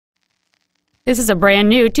This is a brand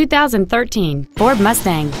new 2013 Ford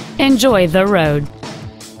Mustang. Enjoy the road.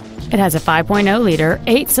 It has a 5.0-liter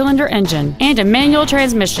 8-cylinder engine and a manual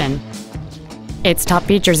transmission. Its top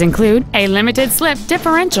features include a limited-slip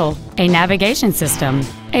differential, a navigation system,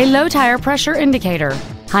 a low-tire pressure indicator,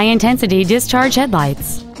 high-intensity discharge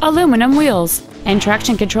headlights, aluminum wheels, and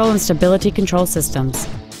traction control and stability control systems.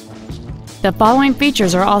 The following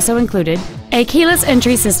features are also included: a keyless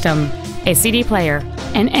entry system, a CD player,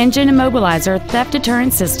 an engine immobilizer theft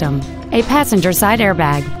deterrent system, a passenger side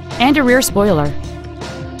airbag, and a rear spoiler.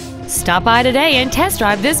 Stop by today and test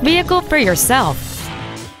drive this vehicle for yourself.